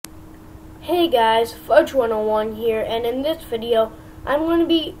Hey guys, Fudge101 here, and in this video I'm going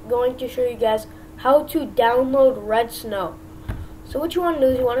to show you guys how to download redsn0w. So what you want to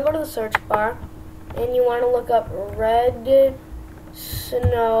do is you want to go to the search bar and you want to look up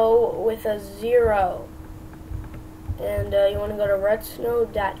redsn0w with a 0, and you want to go to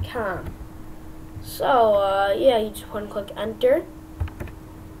redsn0w.com. So yeah, you just want to click enter.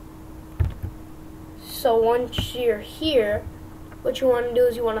 So once you're here, what you want to do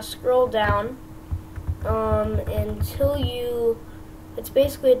is you want to scroll down until it's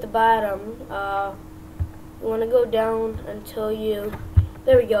basically at the bottom. You want to go down until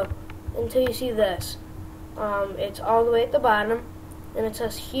there we go, until you see this. It's all the way at the bottom, and it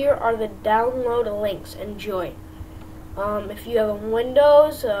says here are the download links. Enjoy. If you have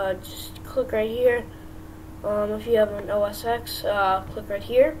Windows, just click right here. If you have an OS X, click right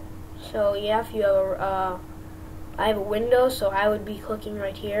here. So yeah, if you have I have a Windows, so I would be clicking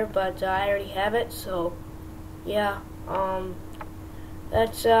right here, but I already have it, so yeah,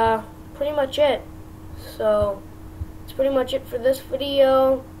 that's pretty much it. So that's pretty much it for this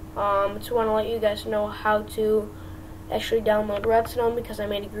video. Just want to let you guys know how to actually download redsn0w, because I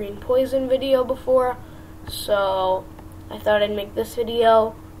made a green poison video before, so I thought I'd make this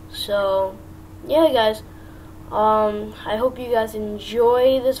video. So yeah guys, I hope you guys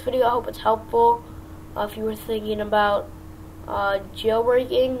enjoy this video. I hope it's helpful. If you were thinking about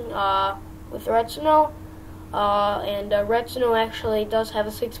jailbreaking with redsn0w, and redsn0w actually does have a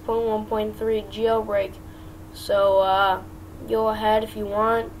 6.1.3 jailbreak, so go ahead if you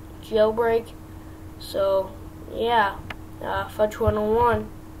want, jailbreak. So yeah, Fudge101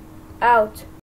 out.